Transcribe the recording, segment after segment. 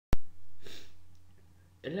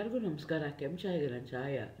ಎಲ್ಲರಿಗೂ ನಮಸ್ಕಾರ. ಕೆಂಚಾಯಿಗೆ ನಾನು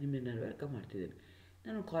ಛಾಯ ನಿಮ್ಮನ್ನೆಲ್ಲ ವೆಲ್ಕಮ್ ಮಾಡ್ತಿದ್ದೀನಿ.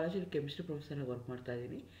 ನಾನು ಕಾಲೇಜಲ್ಲಿ ಕೆಮಿಸ್ಟ್ರಿ ಪ್ರೊಫೆಸರಾಗಿ ವರ್ಕ್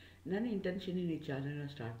ಮಾಡ್ತಾಯಿದ್ದೀನಿ. ನನ್ನ ಇಂಟೆನ್ಷನ್ ಈ ಚಾನಲ್ನ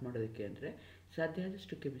ಸ್ಟಾರ್ಟ್ ಮಾಡೋದಕ್ಕೆ ಅಂದರೆ ಸಾಧ್ಯ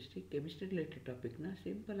ಆದಷ್ಟು ಕೆಮಿಸ್ಟ್ರಿ ರಿಲೇಟೆಡ್ ಟಾಪಿಕ್ನ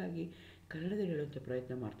ಸಿಂಪಲಾಗಿ ಕನ್ನಡದಲ್ಲಿ ಹೇಳುವಂಥ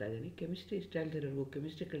ಪ್ರಯತ್ನ ಮಾಡ್ತಾಯಿದ್ದೀನಿ. ಕೆಮಿಸ್ಟ್ರಿ ಇಷ್ಟ ಇಲ್ಲದಿರೋರ್ಗೂ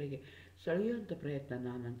ಕೆಮಿಸ್ಟ್ರಿ ಕಡೆಗೆ ಸೆಳೆಯುವಂಥ ಪ್ರಯತ್ನ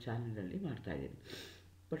ನಾನು ನನ್ನ ಚಾನಲಲ್ಲಿ ಮಾಡ್ತಾಯಿದ್ದೀನಿ.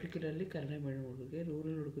 ಪರ್ಟಿಕ್ಯುಲರ್ಲಿ ಕನ್ನಡ ಮೀಡಿಯಂ ಹುಡುಗರಿಗೆ,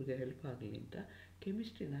 ರೂರಲ್ ಹುಡುಗರಿಗೆ ಹೆಲ್ಪ್ ಆಗಲಿ ಅಂತ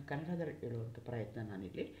ಕೆಮಿಸ್ಟ್ರಿನ ಕನ್ನಡದಲ್ಲಿ ಹೇಳುವಂಥ ಪ್ರಯತ್ನ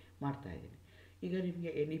ನಾನಿಲ್ಲಿ ಮಾಡ್ತಾಯಿದ್ದೀನಿ. ಈಗ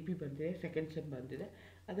ನಿಮಗೆ NEP ಬಂದಿದೆ, ಸೆಕೆಂಡ್ ಸೆಮ್ ಬಂದಿದೆ.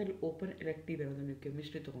 ಅದರಲ್ಲಿ ಓಪನ್ ಎಲೆಕ್ಟಿವ್ ಇರೋದು ನೀವು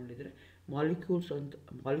ಕೆಮಿಸ್ಟ್ರಿ ತೊಗೊಂಡಿದ್ರೆ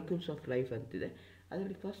ಮಾಲಿಕ್ಯೂಲ್ಸ್ ಆಫ್ ಲೈಫ್ ಅಂತಿದೆ.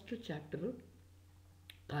 ಅದರಲ್ಲಿ ಫಸ್ಟ್ ಚಾಪ್ಟರು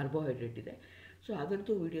ಕಾರ್ಬೋಹೈಡ್ರೇಟ್ ಇದೆ. ಸೊ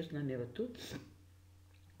ಅದರದ್ದು ವೀಡಿಯೋಸ್ ನಾನು ಇವತ್ತು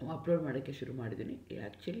ಅಪ್ಲೋಡ್ ಮಾಡೋಕ್ಕೆ ಶುರು ಮಾಡಿದ್ದೀನಿ.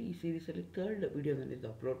 ಆ್ಯಕ್ಚುಲಿ ಈ ಸೀರೀಸಲ್ಲಿ ಥರ್ಡ್ ವೀಡಿಯೋ ನಾನಿದ್ದು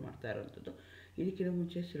ಅಪ್ಲೋಡ್ ಮಾಡ್ತಾ ಇರೋವಂಥದ್ದು. ಇದಕ್ಕಿಂತ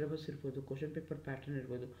ಮುಂಚೆ ಸಿಲೆಬಸ್ ಇರ್ಬೋದು, ಕ್ವಶನ್ ಪೇಪರ್ ಪ್ಯಾಟರ್ನ್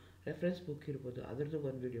ಇರ್ಬೋದು, ರೆಫರೆನ್ಸ್ ಬುಕ್ ಇರ್ಬೋದು, ಅದರದ್ದು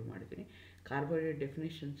ಒಂದು ವೀಡಿಯೋ ಮಾಡಿದ್ದೀನಿ. ಕಾರ್ಬೋಹೈಡ್ರೇಟ್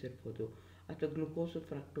ಡೆಫಿನೇಷನ್ಸ್ ಇರ್ಬೋದು ಅಥವಾ ಗ್ಲುಕೋಸ್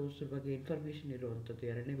ಫ್ರಕ್ಟೋಸ್ ಬಗ್ಗೆ ಇನ್ಫಾರ್ಮೇಷನ್ ಇರುವಂಥದ್ದು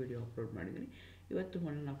ಎರಡನೇ ವೀಡಿಯೋ ಅಪ್ಲೋಡ್ ಮಾಡಿದ್ದೀನಿ. ಇವತ್ತು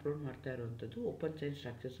ನಾನು ಅಪ್ಲೋಡ್ ಮಾಡ್ತಾ ಇರುವಂಥದ್ದು open chain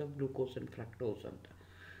structures of glucose and fructose ಅಂತ,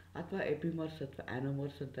 ಅಥವಾ ಎಪಿಮರ್ಸ್ ಅಥವಾ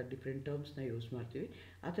ಆನೋಮರ್ಸ್ ಅಂತ ಡಿಫ್ರೆಂಟ್ ಟರ್ಮ್ಸ್ನ ಯೂಸ್ ಮಾಡ್ತೀವಿ.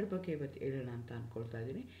 ಅದ್ರ ಬಗ್ಗೆ ಇವತ್ತು ಹೇಳೋಣ ಅಂತ ಅಂದ್ಕೊಳ್ತಾ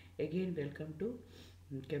ಇದ್ದೀನಿ. Again welcome to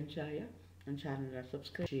Kenchaya. ನನ್ನ ಚಾನಲ್ನ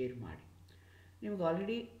ಸಬ್ಸ್ಕ್ರೈಬ್, ಶೇರ್ ಮಾಡಿ. ನಿಮಗೆ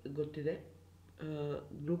ಆಲ್ರೆಡಿ ಗೊತ್ತಿದೆ,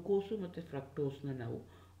 ಗ್ಲೂಕೋಸು ಮತ್ತು ಫ್ರಕ್ಟೋಸ್ನ ನಾವು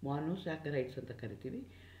ಮಾನೋಸ್ಯಾಕರೈಡ್ಸ್ ಅಂತ ಕರಿತೀವಿ.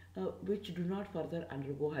 Which do not further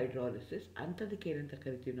undergo hydrolysis. ಅಂಥದಕ್ಕೆ ಏನಂತ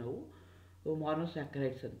ಕರಿತೀವಿ ನಾವು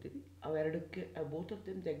ಮಾನೋಸ್ಯಾಕರೈಡ್ಸ್ ಅಂತೀವಿ. ಅವೆರಡಕ್ಕೆ both of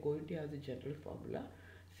them they going to have the general formula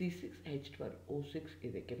C6H12O6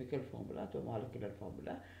 ಇದೆ. ಕೆಮಿಕಲ್ ಫಾರ್ಮುಲಾ ಅಥವಾ ಮಾಲಿಕ್ಯುಲರ್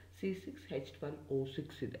ಫಾರ್ಮುಲಾ C6H12O6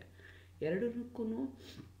 ಇದೆ. ಎರಡಕ್ಕೂ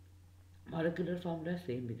ಮಾಲಿಕ್ಯುಲರ್ ಫಾರ್ಮುಲಾ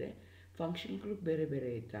ಸೇಮ್ ಇದೆ. ಫಂಕ್ಷನಲ್ ಗ್ರೂಪ್ ಬೇರೆ ಬೇರೆ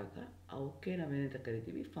ಇದ್ದಾಗ ಅವಕ್ಕೆ ನಾವೇನಂತ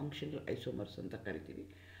ಕರಿತೀವಿ, ಫಂಕ್ಷನಲ್ ಐಸೋಮರ್ಸ್ ಅಂತ ಕರಿತೀವಿ.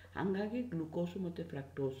 ಹಾಗಾಗಿ ಗ್ಲೂಕೋಸು ಮತ್ತು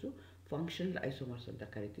ಫ್ರಕ್ಟೋಸು ಫಂಕ್ಷನಲ್ ಐಸೋಮರ್ಸ್ ಅಂತ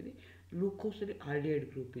ಕರಿತೀವಿ. ಗ್ಲೂಕೋಸಲ್ಲಿ ಆಲ್ಡಿಹೈಡ್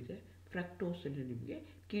ಗ್ರೂಪ್ ಇದೆ, ಫ್ರಕ್ಟೋಸಲ್ಲಿ ನಿಮಗೆ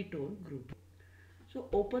ಕೀಟೋನ್ ಗ್ರೂಪ್. ಸೊ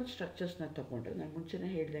ಓಪನ್ ಸ್ಟ್ರಕ್ಚರ್ಸ್ನ ತಗೊಂಡ್ರೆ ನಾನು ಮುಂಚೆನೇ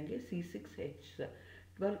ಹೇಳ್ದಂಗೆ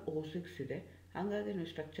C6H12O6 ಇದೆ. ಹಾಗಾಗಿ ನೀವು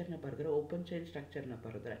ಸ್ಟ್ರಕ್ಚರ್ನ ಬರೆದ್ರೆ, ಓಪನ್ ಚೈನ್ ಸ್ಟ್ರಕ್ಚರ್ನ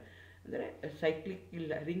ಬರೆದ್ರೆ ಅಂದರೆ ಸೈಕ್ಲಿಕ್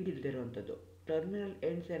ಇಲ್ಲ, ರಿಂಗ್ ಇಲ್ಲದಿರುವಂಥದ್ದು. ಟರ್ಮಿನಲ್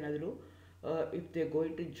ಎಂಡ್ಸ್ ಏನಾದರೂ if they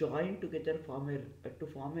going to join together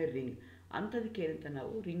form A ring, ಅಂಥದಕ್ಕೆ ಏನಂತ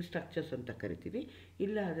ನಾವು ರಿಂಗ್ ಸ್ಟ್ರಕ್ಚರ್ಸ್ ಅಂತ ಕರಿತೀವಿ.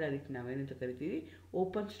 ಇಲ್ಲ ಆದರೆ ಅದಕ್ಕೆ ನಾವೇನಂತ ಕರಿತೀವಿ,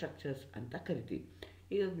 ಓಪನ್ ಸ್ಟ್ರಕ್ಚರ್ಸ್ ಅಂತ ಕರಿತೀವಿ.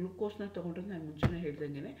 ಈಗ ಗ್ಲೂಕೋಸ್ನ ತೊಗೊಂಡ್ರೆ ನಾನು ಮುಂಚೆನೇ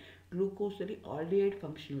ಹೇಳ್ದಂಗೆ ಗ್ಲೂಕೋಸಲ್ಲಿ ಆಲ್ಡಿಹೈಡ್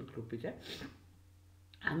ಫಂಕ್ಷನಲ್ ಗ್ರೂಪ್ ಇದೆ.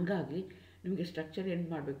 ಹಾಗಾಗಿ ನಿಮಗೆ ಸ್ಟ್ರಕ್ಚರ್ ಏನು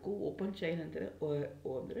ಮಾಡಬೇಕು, ಓಪನ್ ಚೈನ್ ಅಂದರೆ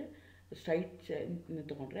ಸ್ಟ್ರೈಟ್ ಚೈನ್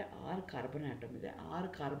ತೊಗೊಂಡ್ರೆ 6 ಕಾರ್ಬನ್ ಆಟಮ್ ಇದೆ. 6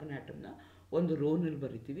 ಕಾರ್ಬನ್ ಆಟಮ್ನ ಒಂದು ರೋನಲ್ಲಿ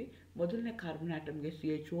ಬರಿತೀವಿ. ಮೊದಲನೇ ಕಾರ್ಬನ್ ಆಟಮ್ಗೆ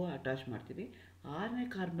CHO ಅಟ್ಯಾಚ್ ಮಾಡ್ತೀವಿ. 6ನೇ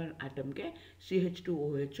ಕಾರ್ಬನ್ ಆಟಮ್ಗೆ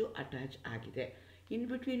CH2OH ಅಟ್ಯಾಚ್ ಆಗಿದೆ. ಇನ್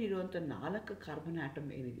ಬಿಟ್ವೀನ್ ಇರುವಂಥ 4 ಕಾರ್ಬನ್ ಆಟಮ್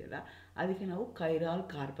ಏನಿದೆಯಲ್ಲ ಅದಕ್ಕೆ ನಾವು ಕೈರಾಲ್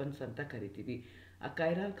ಕಾರ್ಬನ್ಸ್ ಅಂತ ಕರಿತೀವಿ. ಆ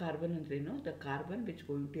ಕೈರಾಲ್ ಕಾರ್ಬನ್ ಅಂದ್ರೇನು, the carbon which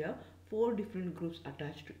going to have 4 different groups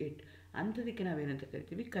attach to it, ಅಂಥದಕ್ಕೆ ನಾವೇನಂತ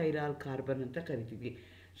ಕರಿತೀವಿ, ಕೈರಾಲ್ ಕಾರ್ಬನ್ ಅಂತ ಕರಿತೀವಿ.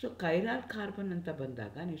 ಸೊ ಕೈರಾಲ್ ಕಾರ್ಬನ್ ಅಂತ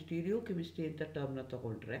ಬಂದಾಗ ನೀವು ಸ್ಟೀರಿಯೋ ಕೆಮಿಸ್ಟ್ರಿ ಅಂತ ಟರ್ಮ್ನ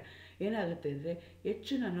ತೊಗೊಂಡ್ರೆ ಏನಾಗುತ್ತೆ ಅಂದರೆ,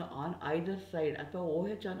 ಹೆಚ್ಚು ನಾನು ಆನ್ ಐದರ್ ಸೈಡ್ ಅಥವಾ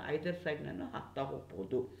OH ಆನ್ ಐದರ್ ಸೈಡ್ ನಾನು ಹಾಕ್ತಾ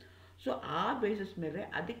ಹೋಗ್ಬೋದು. ಸೊ ಆ ಬೇಸಿಸ್ ಮೇಲೆ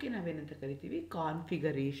ಅದಕ್ಕೆ ನಾವೇನಂತ ಕರಿತೀವಿ,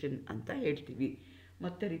 ಕಾನ್ಫಿಗರೇಷನ್ ಅಂತ ಹೇಳ್ತೀವಿ.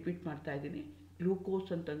 ಮತ್ತೆ ರಿಪೀಟ್ ಮಾಡ್ತಾ ಇದ್ದೀನಿ. ಗ್ಲೂಕೋಸ್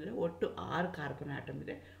ಅಂತಂದರೆ ಒಟ್ಟು 6 ಕಾರ್ಬನ್ ಆಟಮ್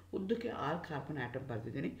ಇದೆ. ಉದ್ದಕ್ಕೆ 6 ಕಾರ್ಬನ್ ಆಟಮ್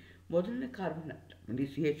ಬರೆದಿದ್ದೀನಿ. ಮೊದಲನೇ ಕಾರ್ಬನ್ ಆಟಮಲ್ಲಿ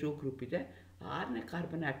CHO ಗ್ರೂಪ್ ಇದೆ. 6ನೇ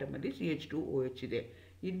ಕಾರ್ಬನ್ ಆಟಮಲ್ಲಿ CH2OH ಇದೆ.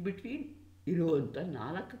 ಇನ್ ಬಿಟ್ವೀನ್ ಇರುವಂಥ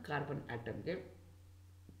 4 ಕಾರ್ಬನ್ ಆಟಮ್ಗೆ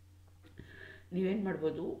ನೀವೇನು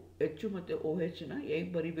ಮಾಡ್ಬೋದು, H ಮತ್ತು OHನ ಹೇಗೆ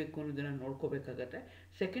ಬರಿಬೇಕು ಅನ್ನೋದನ್ನು ನೋಡ್ಕೋಬೇಕಾಗತ್ತೆ.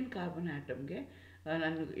 ಸೆಕೆಂಡ್ ಕಾರ್ಬನ್ ಆಟಮ್ಗೆ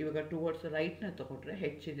ನಾನು ಇವಾಗ ಟುವರ್ಡ್ಸ್ ರೈಟ್ನ ತೊಗೊಂಡ್ರೆ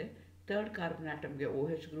H ಇದೆ. ಥರ್ಡ್ ಕಾರ್ಬನ್ ಆಟಮ್ಗೆ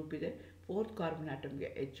OH ಗ್ರೂಪ್ ಇದೆ. Fourth carbon ಆಟಮ್ಗೆ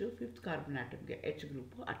H, fifth carbon ಆಟಮ್ಗೆ H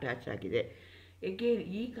group attach ಆಗಿದೆ. ಎಗೇನ್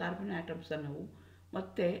ಈ ಕಾರ್ಬನ್ ಆಟಮ್ಸನ್ನು ನಾವು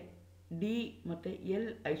ಮತ್ತೆ D ಮತ್ತು L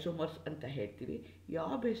ಐಸೋಮರ್ಸ್ ಅಂತ ಹೇಳ್ತೀವಿ.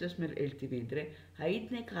 ಯಾವ ಬೇಸಿಸ್ ಮೇಲೆ ಹೇಳ್ತೀವಿ ಅಂದರೆ,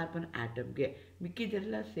 5ನೇ ಕಾರ್ಬನ್ ಆಟಮ್ಗೆ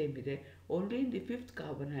ಮಿಕ್ಕಿದೆಲ್ಲ ಸೇಮ್ ಇದೆ. Only in the fifth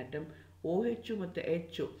carbon atom OH ಮತ್ತು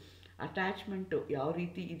H ಅಟ್ಯಾಚ್ಮೆಂಟು ಯಾವ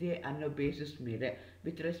ರೀತಿ ಇದೆ ಅನ್ನೋ ಬೇಸಿಸ್ ಮೇಲೆ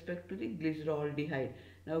ವಿತ್ ರೆಸ್ಪೆಕ್ಟ್ ಟು ದಿ ಗ್ಲಿಸರಾಲ್ಡಿಹೈಡ್,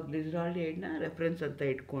 ನಾವು ಗ್ಲಿಸರಾಲ್ಡಿಹೈಡ್ನ ರೆಫರೆನ್ಸ್ ಅಂತ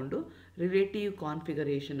ಇಟ್ಕೊಂಡು ರಿಲೇಟಿವ್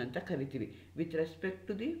ಕಾನ್ಫಿಗರೇಷನ್ ಅಂತ ಕರಿತೀವಿ. With respect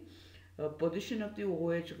to the position of the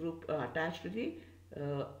OH group attach to the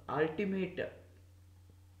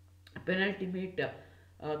penultimate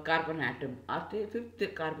carbon atom ಮತ್ತು ಫಿಫ್ತ್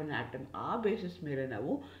ಕಾರ್ಬನ್ ಆಟಮ್, ಆ ಬೇಸಿಸ್ ಮೇಲೆ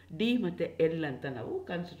ನಾವು D ಮತ್ತು L ಅಂತ ನಾವು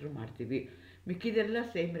ಕನ್ಸಿಡರ್ ಮಾಡ್ತೀವಿ. ಮಿಕ್ಕಿದೆಲ್ಲ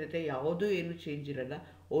ಸೇಮ್ ಇರುತ್ತೆ, ಯಾವುದೂ ಏನು ಚೇಂಜ್ ಇರಲ್ಲ.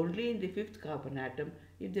 Only in the fifth carbon atom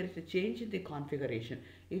if there is A change in the configuration,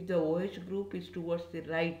 if the OH group is towards the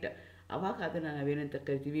right, ಆವಾಗ ಅದನ್ನು ನಾವೇನಂತ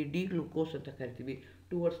ಕರಿತೀವಿ, D ಗ್ಲೂಕೋಸ್ ಅಂತ ಕರಿತೀವಿ.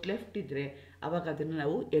 ಟುವರ್ಡ್ಸ್ ಲೆಫ್ಟ್ ಇದ್ದರೆ ಆವಾಗ ಅದನ್ನು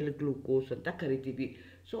ನಾವು L ಗ್ಲೂಕೋಸ್ ಅಂತ ಕರಿತೀವಿ.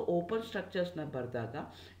 ಸೊ ಓಪನ್ ಸ್ಟ್ರಕ್ಚರ್ಸ್ನ ಬರೆದಾಗ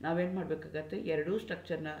ನಾವೇನು ಮಾಡಬೇಕಾಗತ್ತೆ, ಎರಡೂ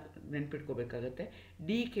ಸ್ಟ್ರಕ್ಚರ್ನ ನೆನ್ಪಿಟ್ಕೋಬೇಕಾಗತ್ತೆ. D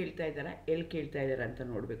ಕೇಳ್ತಾ ಇದ್ದಾರಾ, L ಕೇಳ್ತಾ ಇದ್ದಾರಾ ಅಂತ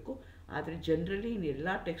ನೋಡಬೇಕು. ಆದರೆ ಜನರಲಿ ಇನ್ನು ಎಲ್ಲ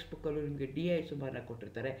ಟೆಕ್ಸ್ಟ್ ಬುಕ್ಕಲ್ಲೂ ನಿಮಗೆ ಡಿ ಐಸೋಮರ್ನ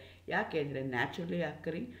ಕೊಟ್ಟಿರ್ತಾರೆ. ಯಾಕೆ ಅಂದರೆ naturally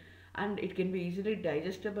ಅಕ್ಕರಿಂಗ್ and it can be easily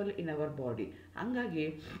digestible in our body. ಹಂಗಾಗಿ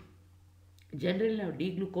ಜನರಲಿ ನಾವು ಡಿ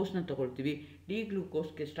ಗ್ಲೂಕೋಸ್ನ ತೊಗೊಳ್ತೀವಿ. ಡಿ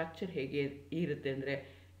ಗ್ಲೂಕೋಸ್ಗೆ ಸ್ಟ್ರಕ್ಚರ್ ಹೇಗೆ ಇರುತ್ತೆ ಅಂದರೆ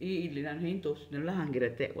ಇಲ್ಲಿ ನಾನು ಏನು ತೋರಿಸಿದ್ನಲ್ಲ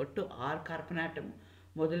ಹಾಗಿರುತ್ತೆ. ಒಟ್ಟು 6 ಕಾರ್ಬನ್ ಆಟಮ್,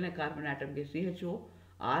 ಮೊದಲನೇ ಕಾರ್ಬನ್ ಆಟಮ್ಗೆ CHO,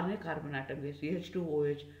 6ನೇ ಕಾರ್ಬನ್ ಆಟಮ್ಗೆ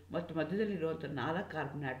CH2OH ಮತ್ತು ಮಧ್ಯದಲ್ಲಿರುವಂಥ 4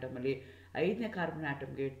 ಕಾರ್ಬನ್ ಆಟಮಲ್ಲಿ 5ನೇ carbon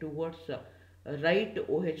ಆಟಮ್ಗೆ towards right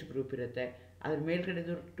OH group ಇರುತ್ತೆ. ಅದ್ರ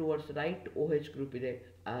ಮೇಲ್ಗಡೆದು ಟುವರ್ಡ್ಸ್ ರೈಟ್ OH ಗ್ರೂಪ್ ಇದೆ.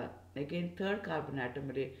 Again 3rd carbon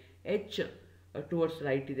ಆಟಮಲ್ಲಿ H towards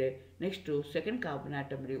right ಇದೆ. Next 2nd carbon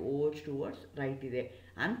ಆಟಮಲ್ಲಿ OH towards right ಇದೆ.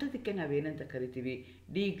 ಅಂಥದಕ್ಕೆ ನಾವೇನಂತ ಕರಿತೀವಿ?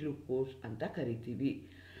 ಡಿ ಗ್ಲೂಕೋಸ್ ಅಂತ ಕರಿತೀವಿ.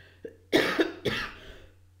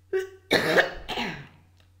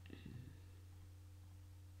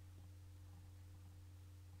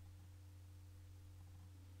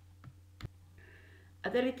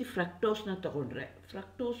 ಅದೇ ರೀತಿ ಫ್ರಕ್ಟೋಸ್ನ ತೊಗೊಂಡ್ರೆ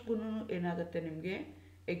ಫ್ರಕ್ಟೋಸ್ಗೂ ಏನಾಗುತ್ತೆ ನಿಮಗೆ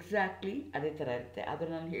ಎಕ್ಸಾಕ್ಟ್ಲಿ ಅದೇ ಥರ ಇರುತ್ತೆ. ಆದರೆ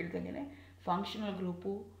ನಾನು ಹೇಳ್ದಂಗೆ ಫಂಕ್ಷನಲ್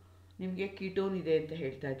ಗ್ರೂಪು ನಿಮಗೆ ಕೀಟೋನ್ ಇದೆ ಅಂತ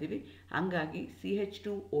ಹೇಳ್ತಾ ಇದ್ದೀವಿ. ಹಾಗಾಗಿ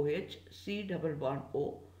CH2OH C+O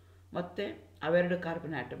ಮತ್ತು ಅವೆರಡು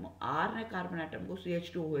ಕಾರ್ಬನ್ ಆಟಮು. 6ನೇ ಕಾರ್ಬನ್ ಆಟಮ್ಗೂ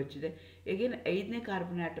CH2OH ಇದೆ. ಈಗೇನು 5ನೇ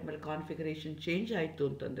ಕಾರ್ಬನ್ ಆಟಮಲ್ಲಿ ಕಾನ್ಫಿಗರೇಷನ್ ಚೇಂಜ್ ಆಯಿತು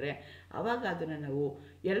ಅಂತಂದರೆ ಆವಾಗ ಅದನ್ನು ನಾವು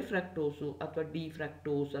ಎಲ್ ಫ್ರಕ್ಟೋಸು ಅಥವಾ ಡಿ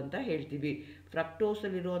ಫ್ರಕ್ಟೋಸ್ ಅಂತ ಹೇಳ್ತೀವಿ.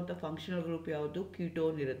 ಫ್ರಕ್ಟೋಸಲ್ಲಿರುವಂಥ ಫಂಕ್ಷನಲ್ ಗ್ರೂಪ್ ಯಾವುದು?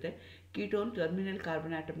 ಕೀಟೋನ್ ಇರುತ್ತೆ. ಕೀಟೋನ್ ಟರ್ಮಿನಲ್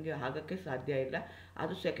ಕಾರ್ಬನ್ ಆಟಮ್ಗೆ ಆಗೋಕ್ಕೆ ಸಾಧ್ಯ ಇಲ್ಲ,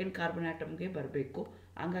 ಅದು 2nd ಕಾರ್ಬನ್ ಆಟಮ್ಗೆ ಬರಬೇಕು.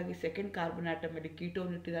 ಹಾಗಾಗಿ 2nd ಕಾರ್ಬನ್ ಆಟಮಲ್ಲಿ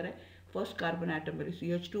ಕೀಟೋನ್ ಇಟ್ಟಿದ್ದಾರೆ, 1st ಕಾರ್ಬನ್ ಆಟಮಲ್ಲಿ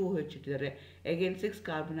CH2OH ಇಟ್ಟಿದ್ದಾರೆ. ಅಗೇನ್ 6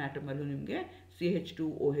 ಕಾರ್ಬನ್ ಆಟಮಲ್ಲೂ ನಿಮಗೆ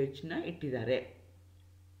CH2OHನ ಇಟ್ಟಿದ್ದಾರೆ.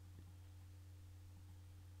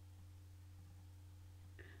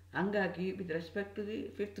 ಹಂಗಾಗಿ with respect to the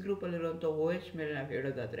 5th ಗ್ರೂಪಲ್ಲಿರುವಂಥ OH ಮೇಲೆ ನಾವು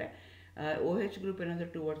ಹೇಳೋದಾದರೆ OH ಗ್ರೂಪ್ ಏನಾದರೂ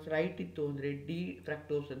ಟುವರ್ಡ್ಸ್ ರೈಟ್ ಇತ್ತು ಅಂದರೆ ಡಿ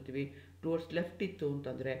ಫ್ರಕ್ಟೋಸ್ ಅಂತೀವಿ, ಟುವರ್ಡ್ಸ್ ಲೆಫ್ಟ್ ಇತ್ತು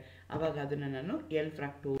ಅಂತಂದರೆ ಆವಾಗ ಅದನ್ನು ನಾನು ಎಲ್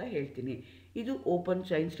ಫ್ರಕ್ಟೋಸ್ ಅಂತ ಹೇಳ್ತೀನಿ. ಇದು ಓಪನ್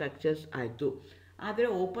ಚೈನ್ ಸ್ಟ್ರಕ್ಚರ್ಸ್ ಆಯಿತು. ಆದರೆ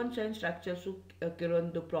ಓಪನ್ ಚೈನ್ ಸ್ಟ್ರಕ್ಚರ್ಸು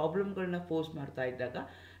ಕೆಲವೊಂದು ಪ್ರಾಬ್ಲಮ್ಗಳನ್ನ ಫೋರ್ಸ್ ಮಾಡ್ತಾ ಇದ್ದಾಗ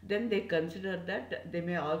then they consider that they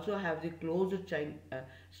may also have the closed chain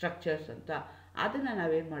structures ಅಂತ. ಅದನ್ನು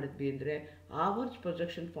ನಾವೇನು ಮಾಡಿದ್ವಿ ಅಂದರೆ ಆವರ್ಸ್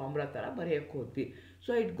ಪ್ರೊಜೆಕ್ಷನ್ ಫಾರ್ಮುಲಾ ಥರ ಬರೆಯೋಕ್ಕೆ ಹೋದ್ವಿ.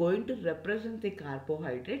 So it going to represent the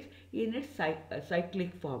carbohydrates in its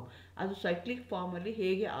cyclic form. ಅದು ಸೈಕ್ಲಿಕ್ ಫಾರ್ಮಲ್ಲಿ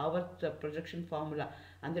ಹೇಗೆ ಆವರ್ಸ್ ಪ್ರೊಜೆಕ್ಷನ್ ಫಾರ್ಮುಲಾ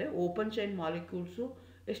ಅಂದರೆ ಓಪನ್ ಚೈನ್ ಮಾಲಿಕ್ಯೂಲ್ಸು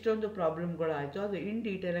ಎಷ್ಟೊಂದು ಪ್ರಾಬ್ಲಮ್ಗಳಾಯಿತು, ಅದು ಇನ್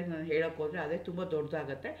ಡೀಟೇಲಾಗಿ ನಾನು ಹೇಳೋಕ್ಕೆ ಹೋದರೆ ಅದೇ ತುಂಬ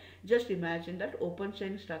ದೊಡ್ಡದಾಗುತ್ತೆ. Just imagine that open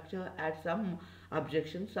chain structure at some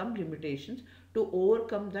objections, some limitations. To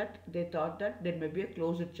overcome that they thought that there may be A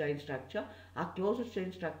closed chain structure. ಆ ಕ್ಲೋಸ್ಡ್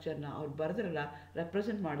ಚೈನ್ ಸ್ಟ್ರಕ್ಚರ್ನ ಅವ್ರು ಬರೆದ್ರಲ್ಲ,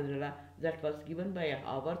 ರೆಪ್ರೆಸೆಂಟ್ ಮಾಡಿದ್ರಲ್ಲ, ದಟ್ ವಾಸ್ ಗಿವನ್ ಬೈ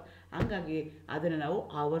ಆವರ್ತ್. ಹಾಗಾಗಿ ಅದನ್ನು ನಾವು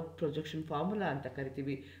ಆವರ್ತ್ projection formula ಅಂತ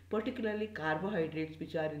ಕರಿತೀವಿ. Particularly carbohydrates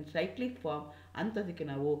which are in cyclic form ಅಂಥದಕ್ಕೆ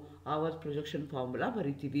ನಾವು ಆವರ್ತ್ ಪ್ರೊಜೆಕ್ಷನ್ ಫಾರ್ಮುಲಾ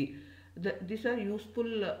ಬರಿತೀವಿ. These are useful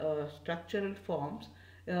structural forms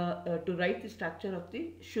to write the structure of the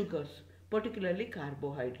sugars, particularly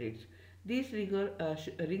carbohydrates. These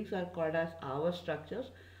rings are called as hour structures,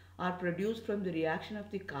 are produced from the reaction of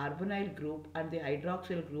the carbonyl group and the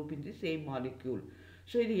hydroxyl group in the same molecule.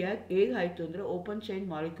 So ಇದು ಹೇಗಾಯಿತು ಅಂದರೆ open chain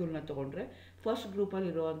ಮಾಲಿಕ್ಯೂಲ್ನ ತೊಗೊಂಡ್ರೆ first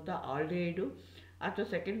ಗ್ರೂಪಲ್ಲಿರುವಂಥ ಆಲ್ಡಿಹೈಡು ಅಥವಾ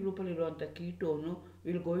 2nd ಗ್ರೂಪಲ್ಲಿರುವಂಥ ಕೀಟೋನು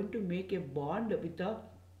will going to make A bond with a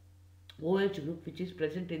OH group which is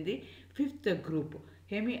present in the 5th group,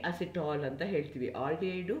 hemiacetal ಅಂತ ಹೇಳ್ತೀವಿ.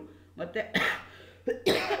 ಆಲ್ಡಿಹೈಡು ಮತ್ತು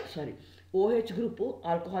OH group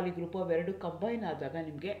alcoholic group ಅವೆರಡು combine ಆದಾಗ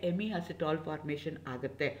ನಿಮಗೆ ಎಮಿಅಸಿಟಾಲ್ ಫಾರ್ಮೇಷನ್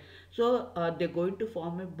ಆಗುತ್ತೆ. So they going to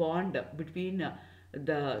form A bond between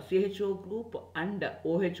the CHO group and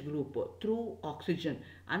OH group through oxygen.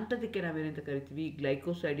 ಅಂಥದಕ್ಕೆ ನಾವೇನಂತ ಕರಿತೀವಿ?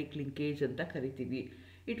 ಗ್ಲೈಕೋಸೈಡಿಕ್ linkage ಅಂತ ಕರಿತೀವಿ.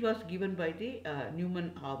 It was given by the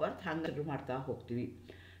Neumann Haworth. ಹಂಗೆ ಮಾಡ್ತಾ ಹೋಗ್ತೀವಿ.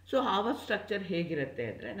 ಸೊ ಹಾವರ್ ಸ್ಟ್ರಕ್ಚರ್ ಹೇಗಿರುತ್ತೆ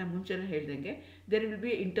ಅಂದರೆ ನಾನು ಮುಂಚೆನೇ ಹೇಳ್ದಂಗೆ there will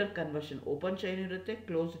be inter conversion. Open chain ಇರುತ್ತೆ,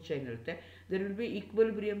 ಕ್ಲೋಸ್ಡ್ ಚೈನ್ ಇರುತ್ತೆ. There will be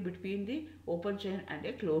equilibrium between the open chain and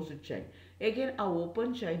A closed chain. Again ಆ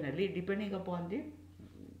open ಚೈನಲ್ಲಿ depending upon the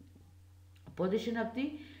position of the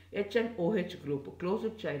H and OH group,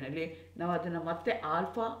 closed ಚೈನಲ್ಲಿ ನಾವು ಅದನ್ನು ಮತ್ತೆ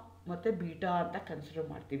alpha ಮತ್ತು beta ಅಂತ consider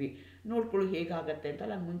ಮಾಡ್ತೀವಿ. ನೋಡ್ಕೊಳ್ಳಿ ಹೇಗಾಗತ್ತೆ ಅಂತ.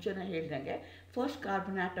 ನಾನು ಮುಂಚೆನೇ ಹೇಳ್ದಂಗೆ ಫಸ್ಟ್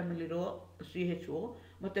ಕಾರ್ಬನ್ ಆಟಮಲ್ಲಿರೋ CHO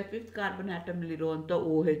ಮತ್ತು 5th ಕಾರ್ಬನ್ ಆಟಮಲ್ಲಿರುವಂಥ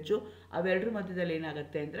OH ಅವೆರಡರ ಮಧ್ಯದಲ್ಲಿ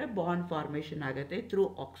ಏನಾಗುತ್ತೆ ಅಂದರೆ ಬಾಂಡ್ ಫಾರ್ಮೇಷನ್ ಆಗುತ್ತೆ through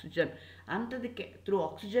oxygen. ಅಂಥದಕ್ಕೆ through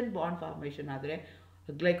oxygen bond formation ಆದರೆ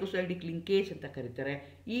ಗ್ಲೈಕೋಸೈಡಿಕ್ ಲಿಂಕೇಜ್ ಅಂತ ಕರೀತಾರೆ.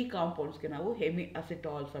 ಈ ಕಾಂಪೌಂಡ್ಸ್ಗೆ ನಾವು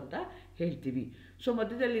ಹೆಮಿಅಸಿಟಾಲ್ಸ್ ಅಂತ ಹೇಳ್ತೀವಿ. ಸೊ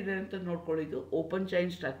ಮಧ್ಯದಲ್ಲಿರೋಂಥದ್ದು ನೋಡ್ಕೊಳ್ಳಿದ್ದು ಓಪನ್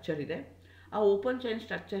ಚೈನ್ ಸ್ಟ್ರಕ್ಚರ್ ಇದೆ. ಆ ಓಪನ್ ಚೈನ್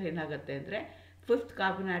ಸ್ಟ್ರಕ್ಚರ್ ಏನಾಗುತ್ತೆ ಅಂದರೆ 5th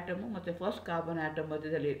ಕಾರ್ಬನ್ ಆಟಮು ಮತ್ತು 1st ಕಾರ್ಬನ್ ಆಟಮ್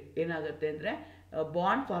ಮಧ್ಯದಲ್ಲಿ ಏನಾಗುತ್ತೆ ಅಂದರೆ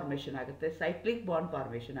ಬಾಂಡ್ ಫಾರ್ಮೇಷನ್ ಆಗುತ್ತೆ, ಸೈಕ್ಲಿಕ್ ಬಾಂಡ್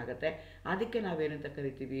ಫಾರ್ಮೇಷನ್ ಆಗುತ್ತೆ. ಅದಕ್ಕೆ ನಾವೇನಂತ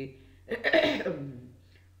ಕರಿತೀವಿ?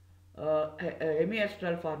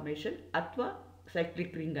 ಹೆಮಿಅಸಿಟಾಲ್ ಫಾರ್ಮೇಷನ್ ಅಥವಾ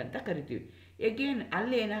ಸೈಕ್ಲಿಕ್ ರಿಂಗ್ ಅಂತ ಕರಿತೀವಿ. ಎಗೇನ್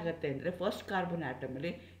ಅಲ್ಲಿ ಏನಾಗುತ್ತೆ ಅಂದರೆ ಫಸ್ಟ್ ಕಾರ್ಬನ್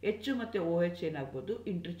ಆಟಮಲ್ಲಿ ಹೆಚ್ಚು ಮತ್ತು ಓ ಎಚ್ ಏನಾಗ್ಬೋದು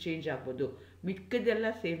ಇಂಟರ್ಚೇಂಜ್ ಆಗ್ಬೋದು. ಮಿಕ್ಕದೆಲ್ಲ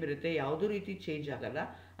ಸೇಮ್ ಇರುತ್ತೆ, ಯಾವುದೂ ರೀತಿ ಚೇಂಜ್ ಆಗಲ್ಲ.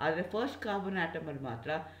 ಆದರೆ ಫಸ್ಟ್ ಕಾರ್ಬನ್ ಆಟಮಲ್ಲಿ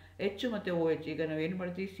ಮಾತ್ರ ಹೆಚ್ಚು ಮತ್ತು ಓ ಎಚ್. ಈಗ ನಾವು ಏನು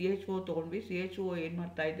ಮಾಡ್ತೀವಿ, CH4 ತೊಗೊಂಡ್ವಿ, CH4 ಏನು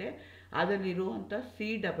ಮಾಡ್ತಾ ಇದೆ, ಅದರಲ್ಲಿರುವಂಥ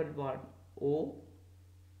C+O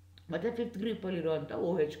ಮತ್ತು ಫಿಫ್ತ್ ಗ್ರೂಪಲ್ಲಿರುವಂಥ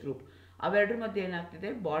OH ಗ್ರೂಪ್, ಅವೆರಡರ ಮಧ್ಯೆ ಏನಾಗ್ತಿದೆ,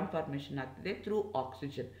 ಬಾಂಡ್ ಫಾರ್ಮೇಷನ್ ಆಗ್ತಿದೆ ಥ್ರೂ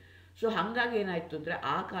ಆಕ್ಸಿಜನ್. ಸೊ ಹಾಗಾಗಿ ಏನಾಯಿತು ಅಂದರೆ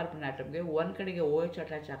ಆ ಕಾರ್ಬನ್ ಆಟಮ್ಗೆ ಒಂದು ಕಡೆಗೆ OH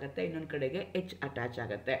ಅಟ್ಯಾಚ್ ಆಗುತ್ತೆ, ಇನ್ನೊಂದು ಕಡೆಗೆ H ಅಟ್ಯಾಚ್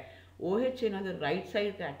ಆಗುತ್ತೆ. OH ಏನಾದರೂ ರೈಟ್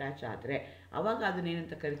ಸೈಡ್ಗೆ ಅಟ್ಯಾಚ್ ಆದರೆ ಅವಾಗ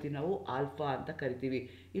ಅದನ್ನೇನಂತ ಕರಿತೀವಿ ನಾವು, ಆಲ್ಫಾ ಅಂತ ಕರಿತೀವಿ.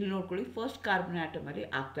 ಇಲ್ಲಿ ನೋಡ್ಕೊಳ್ಳಿ, ಫಸ್ಟ್ ಕಾರ್ಬನ್ ಆಟಮಲ್ಲಿ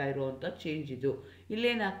ಆಗ್ತಾ ಇರುವಂಥ ಚೇಂಜ್ ಇದು.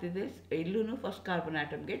 ಇಲ್ಲೇನಾಗ್ತಿದೆ, ಇಲ್ಲೂ ಫಸ್ಟ್ ಕಾರ್ಬನ್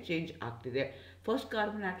ಆಟಮ್ಗೆ ಚೇಂಜ್ ಆಗ್ತಿದೆ. ಫಸ್ಟ್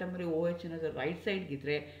ಕಾರ್ಬನ್ ಆಟಮಲ್ಲಿ OH ಏನಾದರೂ ರೈಟ್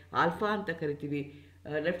ಸೈಡ್ಗಿದ್ರೆ ಆಲ್ಫಾ ಅಂತ ಕರಿತೀವಿ,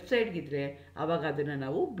 ಲೆಫ್ಟ್ ಸೈಡ್ಗಿದ್ರೆ ಆವಾಗ ಅದನ್ನು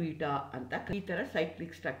ನಾವು ಬೀಟಾ ಅಂತ. ಈ ಥರ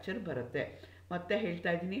ಸೈಕ್ಲಿಕ್ ಸ್ಟ್ರಕ್ಚರ್ ಬರುತ್ತೆ. ಮತ್ತೆ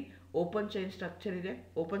ಹೇಳ್ತಾ ಇದ್ದೀನಿ, ಓಪನ್ ಚೈನ್ ಸ್ಟ್ರಕ್ಚರ್ ಇದೆ.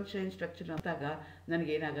 Open chain structure ಅಂತಾಗ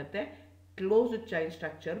ನನಗೇನಾಗುತ್ತೆ, closed chain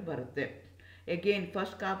structure ಬರುತ್ತೆ. ಎಗೇನ್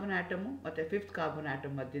ಫಸ್ಟ್ ಕಾರ್ಬನ್ ಆಟಮು ಮತ್ತು ಫಿಫ್ತ್ ಕಾರ್ಬನ್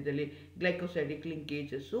ಆಟಮ್ ಮಧ್ಯದಲ್ಲಿ ಗ್ಲೈಕೋಸೈಡಿಕ್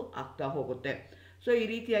ಲಿಂಕೇಜಸ್ಸು ಆಗ್ತಾ ಹೋಗುತ್ತೆ. ಸೊ ಈ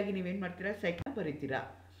ರೀತಿಯಾಗಿ ನೀವೇನು ಮಾಡ್ತೀರಾ, ಸೈಕ್ಲ್ ಬರೀತೀರಾ.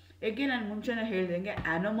 ಎಗೇನ್ ನಾನು ಮುಂಚೆನೇ ಹೇಳ್ದಂಗೆ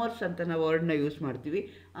ಆನೋಮರ್ಸ್ ಅಂತ ನಾವು ವರ್ಡ್ನ ಯೂಸ್ ಮಾಡ್ತೀವಿ.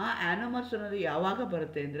 ಆ ಆನೋಮರ್ಸ್ ಅನ್ನೋದು ಯಾವಾಗ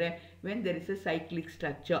ಬರುತ್ತೆ ಅಂದರೆ when there is A cyclic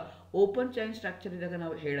structure. Open chain structure ಇದ್ದಾಗ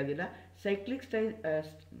ನಾವು ಹೇಳೋದಿಲ್ಲ, ಸೈಕ್ಲಿಕ್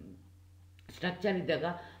ಸ್ಟ್ರಕ್ಚರ್ ಇದ್ದಾಗ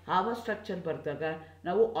ಆವ ಸ್ಟ್ರಕ್ಚರ್ ಬರ್ದಾಗ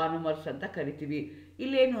ನಾವು ಆನೋಮರ್ಸ್ ಅಂತ ಕರಿತೀವಿ.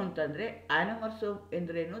 ಇಲ್ಲೇನು ಅಂತಂದರೆ ಆನೋಮರ್ಸ್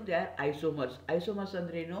ಎಂದ್ರೇನು, ದೇ ಆರ್ ಐಸೋಮರ್ಸ್. ಐಸೋಮರ್ಸ್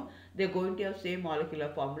ಅಂದ್ರೇನು, they going to have same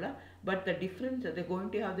molecular formula but the difference, they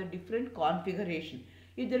going to have the different configuration.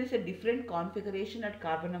 if there is a different configuration at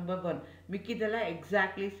carbon number 1, ಮಿಕ್ಕಿದೆಲ್ಲ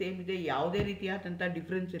exactly same ಇದೆ, ಯಾವುದೇ ರೀತಿಯಾದಂಥ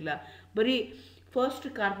difference ಇಲ್ಲ, ಬರೀ first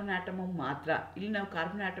carbon atom ಮಾತ್ರ. ಇಲ್ಲಿ ನಾವು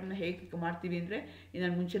carbon ಆಟಮ್ನ ಹೇಗೆ ಮಾಡ್ತೀವಿ ಅಂದರೆ,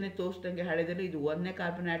 ನಾನು ಮುಂಚೆನೇ ತೋರಿಸ್ದಂಗೆ ಹಳೆದಲ್ಲಿ ಇದು 1ನೇ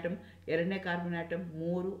ಕಾರ್ಬನ್ ಆಟಮ್, 2ನೇ carbon atom,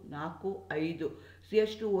 3, 4, 5,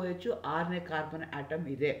 CH2OH 6ನೇ carbon atom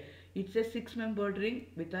ಇದೆ. It's A 6 membered ring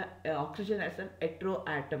with oxygen as an ಹೆಟ್ರೋ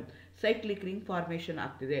atom. Cyclic ring formation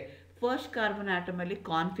ಆಗ್ತಿದೆ. ಫಸ್ಟ್ ಕಾರ್ಬನ್ ಆಟಮಲ್ಲಿ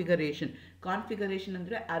ಕಾನ್ಫಿಗರೇಷನ್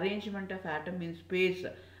ಅಂದರೆ arrangement of atom in space.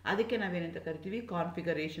 ಅದಕ್ಕೆ ನಾವೇನಂತ ಕರಿತೀವಿ,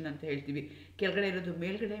 ಕಾನ್ಫಿಗರೇಷನ್ ಅಂತ ಹೇಳ್ತೀವಿ. ಕೆಳಗಡೆ ಇರೋದು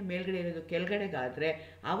ಮೇಲ್ಗಡೆ, ಮೇಲ್ಗಡೆ ಇರೋದು ಕೆಳಗಡೆಗಾದರೆ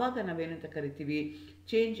ಆವಾಗ ನಾವೇನಂತ ಕರಿತೀವಿ,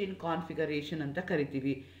 ಚೇಂಜ್ ಇನ್ ಕಾನ್ಫಿಗರೇಷನ್ ಅಂತ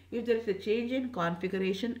ಕರಿತೀವಿ. If there is A change in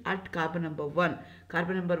configuration at carbon number 1,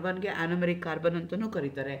 carbon number 1ಗೆ ಆನೋಮರಿಕ್ carbon ಅಂತಲೂ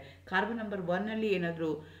ಕರೀತಾರೆ. ಕಾರ್ಬನ್ ನಂಬರ್ 1ನಲ್ಲಿ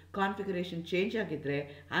ಏನಾದರೂ ಕಾನ್ಫಿಗರೇಷನ್ ಚೇಂಜ್ ಆಗಿದ್ದರೆ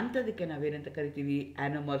ಅಂಥದಕ್ಕೆ ನಾವೇನಂತ ಕರಿತೀವಿ,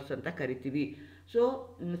 ಆನೋಮರ್ಸ್ ಅಂತ ಕರಿತೀವಿ. So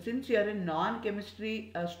since you are A non chemistry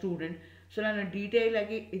student, so ನಾನು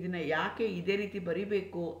ಡೀಟೇಲಾಗಿ ಇದನ್ನು ಯಾಕೆ ಇದೇ ರೀತಿ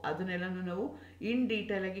ಬರೀಬೇಕು ಅದನ್ನೆಲ್ಲನೂ ನಾವು ಇನ್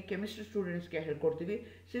ಡೀಟೇಲಾಗಿ ಕೆಮಿಸ್ಟ್ರಿ ಸ್ಟೂಡೆಂಟ್ಸ್ಗೆ ಹೇಳ್ಕೊಡ್ತೀವಿ.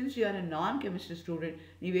 Since you are A non chemistry student,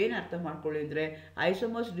 ನೀವೇನು ಅರ್ಥ ಮಾಡ್ಕೊಳ್ಳಿ ಅಂದರೆ,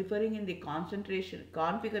 isomers differing in the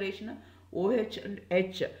configuration OH and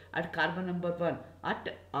H at carbon number 1 at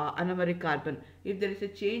anomeric carbon. If there is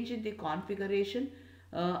a change in the configuration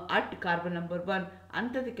at carbon number 1,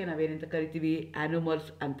 ಅಂಥದಕ್ಕೆ ನಾವೇನಂತ ಕರಿತೀವಿ,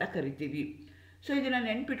 ಆನೋಮರ್ಸ್ ಅಂತ ಕರಿತೀವಿ. So ಇದನ್ನು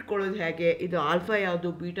ನೆನ್ಪಿಟ್ಕೊಳ್ಳೋದು ಹೇಗೆ, ಇದು ಆಲ್ಫಾ ಯಾವುದು,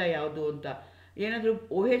 ಬೀಟಾ ಯಾವುದು ಅಂತ. ಏನಾದರೂ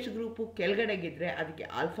OH ಗ್ರೂಪು ಕೆಳಗಡೆಗಿದ್ರೆ ಅದಕ್ಕೆ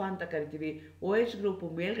ಆಲ್ಫಾ ಅಂತ ಕರಿತೀವಿ, OH ಗ್ರೂಪು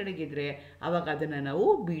ಮೇಲ್ಗಡೆಗಿದ್ರೆ ಆವಾಗ ಅದನ್ನು ನಾವು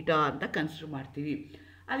ಬೀಟಾ ಅಂತ ಕನ್ಸಿಡರ್ ಮಾಡ್ತೀವಿ.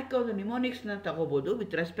 ಅದಕ್ಕೆ ಒಂದು ನಿಮೋನಿಕ್ಸ್ನ ತಗೋಬೋದು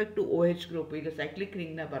with respect to OH group. ಈಗ ಸೈಕ್ಲಿಕ್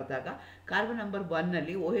ರಿಂಗ್ನ ಬರೆದಾಗ ಕಾರ್ಬನ್ ನಂಬರ್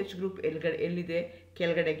 1ನಲ್ಲಿ OH ಗ್ರೂಪ್ ಎಲ್ಲಿದೆ,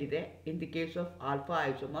 ಕೆಳಗಡೆಗಿದೆ. In the case of alpha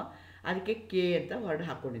isomer ಅದಕ್ಕೆ K ಅಂತ ವರ್ಡ್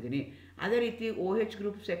ಹಾಕ್ಕೊಂಡಿದ್ದೀನಿ. ಅದೇ ರೀತಿ OH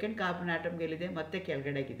ಗ್ರೂಪ್ ಸೆಕೆಂಡ್ ಕಾರ್ಬನ್ ಆಟಮ್ಗೆ ಎಲ್ಲಿದೆ, ಮತ್ತೆ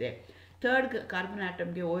ಕೆಳಗಡೆಗಿದೆ. ಥರ್ಡ್ ಕಾರ್ಬನ್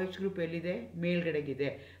ಆಟಮ್ಗೆ OH ಗ್ರೂಪ್ ಎಲ್ಲಿದೆ, ಮೇಲ್ಗಡೆಗಿದೆ.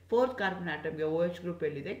 ಫೋರ್ತ್ ಕಾರ್ಬನ್ ಆಟಮ್ಗೆ OH ಗ್ರೂಪ್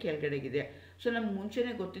ಎಲ್ಲಿದೆ, ಕೆಳಗಡೆಗಿದೆ. ಸೊ ನಮ್ಗೆ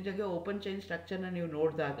ಮುಂಚೆನೇ ಗೊತ್ತಿದ್ದಾಗೆ ಓಪನ್ ಚೈನ್ ಸ್ಟ್ರಕ್ಚರ್ನ ನೀವು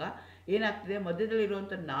ನೋಡಿದಾಗ ಏನಾಗ್ತಿದೆ,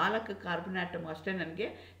 ಮಧ್ಯದಲ್ಲಿರುವಂಥ 4 ಕಾರ್ಬನ್ ಆಟಮ್ ಅಷ್ಟೇ ನನಗೆ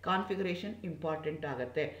ಕಾನ್ಫಿಗರೇಷನ್ ಇಂಪಾರ್ಟೆಂಟ್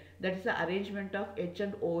ಆಗುತ್ತೆ. That is the arrangement of H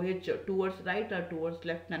and OH towards right R towards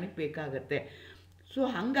left ನನಗೆ ಬೇಕಾಗುತ್ತೆ. ಸೊ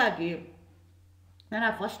ಹಾಗಾಗಿ ನಾನು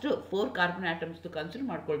ಆ ಫಸ್ಟ್ 4 ಕಾರ್ಬನ್ ಆಟಮ್ಸ್ದು ಕನ್ಸಿಡರ್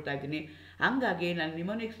ಮಾಡ್ಕೊಳ್ತಾ ಇದ್ದೀನಿ. ಹಾಗಾಗಿ ನಾನು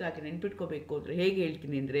ನಿಮೋನಿಕ್ಸ್ ಆಗಿ ನೆನ್ಪಿಟ್ಕೋಬೇಕು ಅಂದರೆ ಹೇಗೆ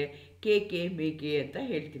ಹೇಳ್ತೀನಿ ಅಂದರೆ, KK ಮೇಕೆ ಅಂತ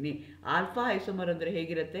ಹೇಳ್ತೀನಿ. ಆಲ್ಫಾ ಐಸೋಮರ್ ಅಂದರೆ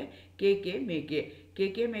ಹೇಗಿರುತ್ತೆ, KK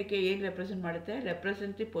ಮೇಕೆ ಏನು ರೆಪ್ರೆಸೆಂಟ್ ಮಾಡುತ್ತೆ,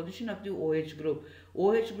 represent the position of the OH group.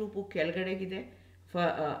 OH group ಕೆಳಗಡೆಗಿದೆ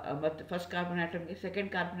ಮತ್ತು first carbon ಆಟಮ್ಗೆ, second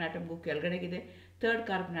carbon ಆಟಮ್ಗೂ ಕೆಳಗಡೆಗಿದೆ, third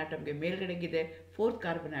carbon ಆಟಮ್ಗೆ ಮೇಲ್ಗಡೆಗಿದೆ, fourth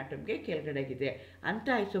carbon ಆಟಮ್ಗೆ ಕೆಳಗಡೆಗಿದೆ. ಅಂಥ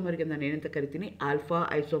ಐಸೋಮರ್ಗೆ ನಾನು ಏನಂತ ಕರಿತೀನಿ, ಆಲ್ಫಾ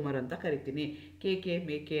ಐಸೋಮರ್ ಅಂತ ಕರಿತೀನಿ, KK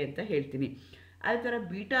ಮೇಕೆ ಅಂತ ಹೇಳ್ತೀನಿ. ಅದೇ ಥರ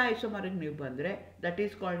ಬೀಟಾ ಐಸೋಮರ್ಗೆ ನೀವು ಬಂದರೆ ದಟ್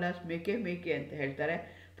ಈಸ್ ಕಾಲ್ಡ್ ಆಸ್ ಮೇಕೆ ಅಂತ ಹೇಳ್ತಾರೆ.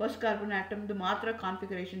 ಫಸ್ಟ್ ಕಾರ್ಬನ್ ಆಟಮ್ದು ಮಾತ್ರ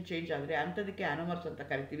ಕಾನ್ಫಿಗರೇಷನ್ ಚೇಂಜ್ ಆದರೆ ಅಂಥದಕ್ಕೆ ಆನೋಮರ್ಸ್ ಅಂತ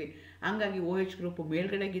ಕರಿತೀವಿ. ಹಂಗಾಗಿ OH group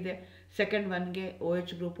ಮೇಲ್ಗಡೆಗಿದೆ, second 1ಗೆ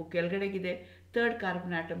OH group ಕೆಳಗಡೆಗಿದೆ, third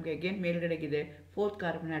carbon ಆಟಮ್ಗೆ again ಮೇಲ್ಗಡೆಗಿದೆ, fourth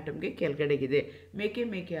carbon ಆಟಮ್ಗೆ ಕೆಳಗಡೆಗಿದೆ.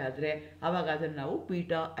 ಮೇಕೆ ಆದರೆ ಆವಾಗ ಅದನ್ನು ನಾವು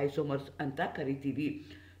ಬೀಟಾ ಐಸೋಮರ್ಸ್ ಅಂತ ಕರಿತೀವಿ.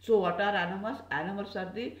 So what are ಆನೋಮರ್ಸ್? ಆನೋಮರ್ಸ್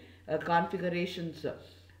R the configurations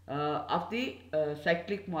of the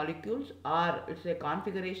cyclic molecules, or it's a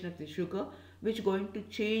configuration of the sugar which going to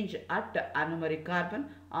change at ಅನೋಮರಿಕ್ carbon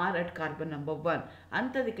are at carbon number 1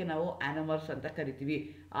 ಅಂಥದಕ್ಕೆ ನಾವು anomers ಅಂತ ಕರಿತೀವಿ.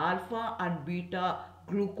 Alpha and beta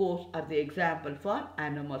glucose or the example for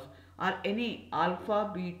anomers. R any alpha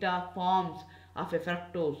beta forms of A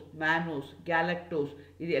fructose, ಮ್ಯಾನೋಸ್, galactose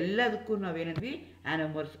ಇದೆಲ್ಲದಕ್ಕೂ ನಾವೇನಿದ್ವಿ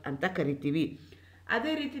anomers ಅಂತ ಕರಿತೀವಿ.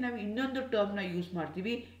 ಅದೇ ರೀತಿ ನಾವು ಇನ್ನೊಂದು ಟರ್ಮ್ನ ಯೂಸ್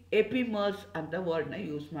ಮಾಡ್ತೀವಿ, ಎಪಿಮರ್ಸ್ ಅಂತ ವರ್ಡ್ನ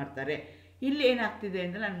ಯೂಸ್ ಮಾಡ್ತಾರೆ. ಇಲ್ಲಿ ಏನಾಗ್ತಿದೆ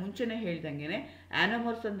ಅಂದರೆ ನಾನು ಮುಂಚೆನೇ ಹೇಳ್ದಂಗೆ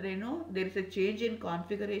anomers ಅಂದ್ರೇನು, there is A change in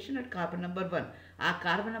configuration at carbon number 1. ಆ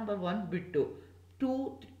ಕಾರ್ಬನ್ ನಂಬರ್ 1 ಬಿಟ್ಟು 2,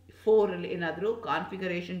 4 ಅಲ್ಲಿ ಏನಾದರೂ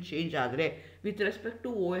ಕಾನ್ಫಿಗರೇಷನ್ ಚೇಂಜ್ ಆದರೆ with respect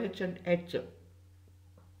to OH and H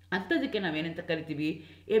ಅಂಥದಕ್ಕೆ ನಾವೇನಂತ ಕರಿತೀವಿ,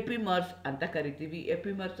 ಎಪಿಮರ್ಸ್ ಅಂತ ಕರಿತೀವಿ.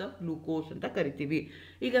 ಎಪಿಮರ್ಸ್ ಆಫ್ ಗ್ಲೂಕೋಸ್ ಅಂತ ಕರಿತೀವಿ.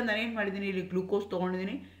 ಈಗ ನಾನೇನು ಮಾಡಿದ್ದೀನಿ, ಇಲ್ಲಿ ಗ್ಲೂಕೋಸ್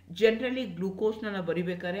ತೊಗೊಂಡಿದ್ದೀನಿ. ಜನರಲಿ ಗ್ಲೂಕೋಸ್ನ ನಾವು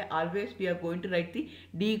ಬರಿಬೇಕಾದ್ರೆ always we are going to right the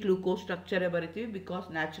D glucose ಸ್ಟ್ರಕ್ಚರೇ ಬರಿತೀವಿ, ಬಿಕಾಸ್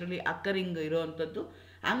ನ್ಯಾಚುರಲಿ ಅಕ್ಕರಿಂಗ್ ಇರೋವಂಥದ್ದು.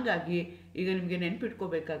 ಹಂಗಾಗಿ ಈಗ ನಿಮಗೆ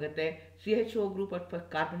ನೆನ್ಪಿಟ್ಕೋಬೇಕಾಗತ್ತೆ, CHO group at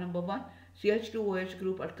carbon number 1, CH2OH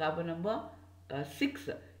group at carbon number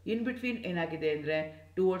 6. In between ಏನಾಗಿದೆ ಅಂದರೆ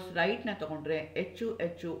ಟುವರ್ಡ್ಸ್ ರೈಟ್ನ ತೊಗೊಂಡ್ರೆ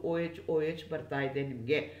HOH ಬರ್ತಾ ಇದೆ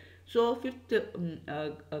ನಿಮಗೆ. So 5th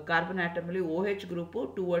carbon ಆಟಮಲ್ಲಿ OH group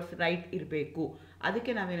towards right ಇರಬೇಕು.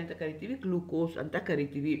 ಅದಕ್ಕೆ ನಾವೇನಂತ ಕರಿತೀವಿ, ಗ್ಲೂಕೋಸ್ ಅಂತ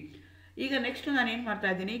ಕರಿತೀವಿ. ಈಗ ನೆಕ್ಸ್ಟ್ ನಾನು ಏನು ಮಾಡ್ತಾ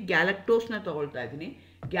ಇದ್ದೀನಿ, ಗ್ಯಾಲಕ್ಟೋಸ್ನ ತೊಗೊಳ್ತಾ ಇದ್ದೀನಿ.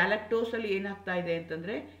 ಗ್ಯಾಲಕ್ಟೋಸಲ್ಲಿ ಏನಾಗ್ತಾ ಇದೆ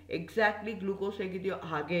ಅಂತಂದರೆ ಎಕ್ಸಾಕ್ಟ್ಲಿ ಗ್ಲೂಕೋಸ್ ಹೇಗಿದೆಯೋ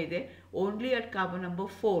ಹಾಗೇ ಇದೆ, ಓನ್ಲಿ ಅಟ್ ಕಾರ್ಬನ್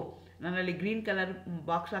ನಂಬರ್ 4. ನಾನಲ್ಲಿ ಗ್ರೀನ್ ಕಲರ್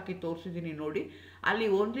ಬಾಕ್ಸ್ ಹಾಕಿ ತೋರಿಸಿದ್ದೀನಿ ನೋಡಿ. ಅಲ್ಲಿ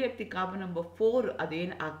only at the carbon number 4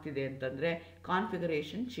 ಅದೇನು ಆಗ್ತಿದೆ ಅಂತಂದರೆ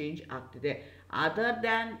ಕಾನ್ಫಿಗರೇಷನ್ ಚೇಂಜ್ ಆಗ್ತಿದೆ. Other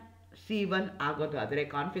than C1 ಆಗೋದಾದರೆ,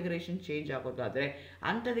 configuration change ಆಗೋದಾದರೆ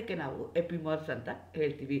ಅಂಥದಕ್ಕೆ ನಾವು ಎಪಿಮರ್ಸ್ ಅಂತ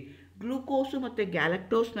ಹೇಳ್ತೀವಿ. ಗ್ಲೂಕೋಸು ಮತ್ತು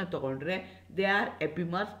ಗ್ಯಾಲಕ್ಟೋಸ್ನ ತೊಗೊಂಡ್ರೆ they are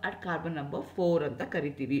ಎಪಿಮರ್ಸ್ at carbon number 4 ಅಂತ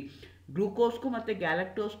ಕರಿತೀವಿ. ಗ್ಲೂಕೋಸ್ಗೂ ಮತ್ತು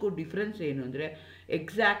ಗ್ಯಾಲಕ್ಟೋಸ್ಗೂ ಡಿಫ್ರೆನ್ಸ್ ಏನು ಅಂದರೆ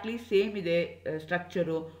ಎಕ್ಸಾಕ್ಟ್ಲಿ ಸೇಮ್ ಇದೆ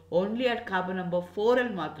structure, only at carbon number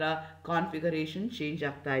 4ಅಲ್ಲಿ ಮಾತ್ರ ಕಾನ್ಫಿಗರೇಷನ್ ಚೇಂಜ್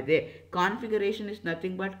ಆಗ್ತಾ ಇದೆ. Configuration is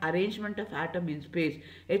nothing but arrangement of atom in space.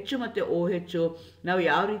 H ಮತ್ತು OH ನಾವು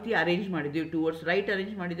ಯಾವ ರೀತಿ ಅರೇಂಜ್ ಮಾಡಿದ್ದೀವಿ, towards right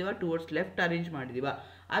arrange ಮಾಡಿದ್ದೀವ, towards left arrange ಮಾಡಿದ್ದೀವ,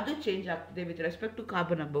 ಅದು ಚೇಂಜ್ ಆಗ್ತಿದೆ with respect two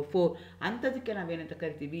carbon number 4. ಅಂಥದಕ್ಕೆ ನಾವೇನಂತ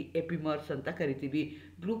ಕರಿತೀವಿ, ಎಪಿಮರ್ಸ್ ಅಂತ ಕರಿತೀವಿ.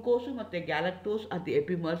 ಗ್ಲೂಕೋಸು ಮತ್ತು galactose R the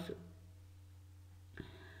ಎಪಿಮರ್ಸ್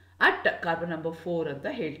at carbon number 4 ಅಂತ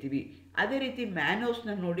ಹೇಳ್ತೀವಿ. ಅದೇ ರೀತಿ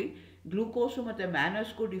ಮ್ಯಾನೋಸ್ನ ನೋಡಿ, ಗ್ಲೂಕೋಸು ಮತ್ತು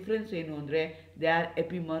ಮ್ಯಾನೋಸ್ಗೂ ಡಿಫ್ರೆನ್ಸ್ ಏನು ಅಂದರೆ they are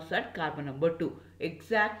ಎಪಿಮರ್ಸ್ at carbon number 2.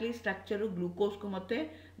 Exactly structure ಗ್ಲೂಕೋಸ್ಗೂ ಮತ್ತು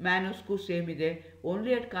ಮ್ಯಾನೋಸ್ಗೂ ಸೇಮ್ ಇದೆ,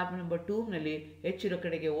 only at carbon number 2ನಲ್ಲಿ H ಇರೋ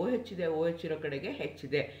ಕಡೆಗೆ OH ಇದೆ, OH ಇರೋ ಕಡೆಗೆ H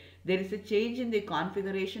ಇದೆ. There is A change in the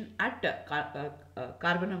configuration at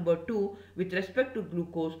carbon number 2 with respect to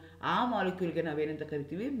glucose. ಆ ಮಾಲಿಕ್ಯೂಲ್ಗೆ ನಾವೇನಂತ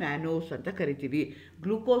ಕರಿತೀವಿ, ಮ್ಯಾನೋಸ್ ಅಂತ ಕರಿತೀವಿ.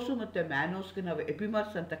 ಗ್ಲೂಕೋಸು ಮತ್ತು ಮ್ಯಾನೋಸ್ಗೆ ನಾವು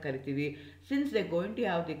ಎಪಿಮರ್ಸ್ ಅಂತ ಕರಿತೀವಿ, since they going to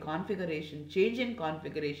have the configuration change in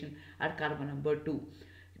configuration at carbon number 2.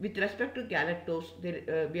 With respect to galactose,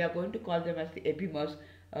 we are going to call them as the epimers.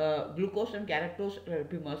 Glucose and galactose are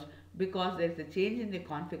epimers because there is a change in the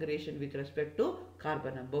configuration with respect to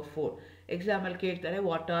carbon number 4. Example ಕೇಳ್ತಾರೆ,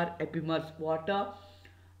 what are epimers, what are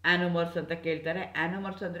anomers ಅಂತ ಕೇಳ್ತಾರೆ.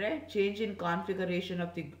 anomers ಅಂದರೆ change in configuration of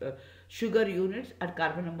the sugar units at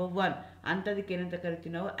carbon number 1 ಅಂಥದಕ್ಕೆ ಏನಂತ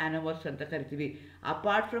ಕರಿತೀವಿ ನಾವು, anomers ಅಂತ ಕರಿತೀವಿ.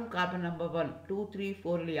 Apart from carbon number 1, 2, 3,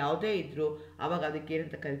 4 ಯಾವುದೇ ಇದ್ದರೂ ಅವಾಗ ಅದಕ್ಕೆ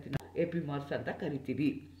ಏನಂತ ಕರಿತೀವಿ, ಎಪಿಮರ್ಸ್ ಅಂತ ಕರಿತೀವಿ.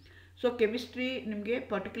 ಸೊ ಕೆಮಿಸ್ಟ್ರಿ ನಿಮಗೆ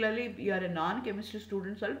particularly you are A non chemistry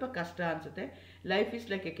student ಸ್ವಲ್ಪ ಕಷ್ಟ ಅನಿಸುತ್ತೆ. Life is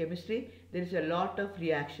like A chemistry, there is A lot of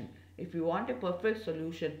reaction. If you want A perfect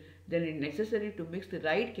solution then it is necessary to mix the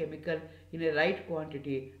right chemical in a right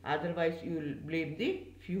quantity, otherwise you will blame the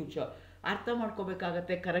future. ಅರ್ಥ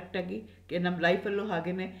ಮಾಡ್ಕೋಬೇಕಾಗತ್ತೆ ಕರೆಕ್ಟಾಗಿ. ನಮ್ಮ ಲೈಫಲ್ಲೂ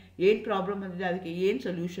ಹಾಗೆಯೇ ಏನು problem ಬಂದಿದೆ, ಅದಕ್ಕೆ ಏನು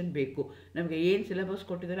solution ಬೇಕು, ನಮಗೆ ಏನು ಸಿಲೆಬಸ್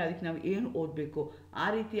ಕೊಟ್ಟಿದ್ದಾರೆ ಅದಕ್ಕೆ ನಾವು ಏನು ಓದಬೇಕು, ಆ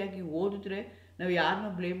ರೀತಿಯಾಗಿ ಓದಿದ್ರೆ ನಾವು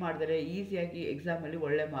ಯಾರನ್ನೂ ಬ್ಲೇಮ್ ಮಾಡಿದರೆ ಈಸಿಯಾಗಿ ಎಕ್ಸಾಮಲ್ಲಿ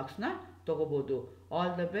ಒಳ್ಳೆ ಮಾರ್ಕ್ಸ್ನ ತೊಗೋಬೋದು.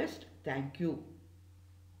 All the best. Thank you.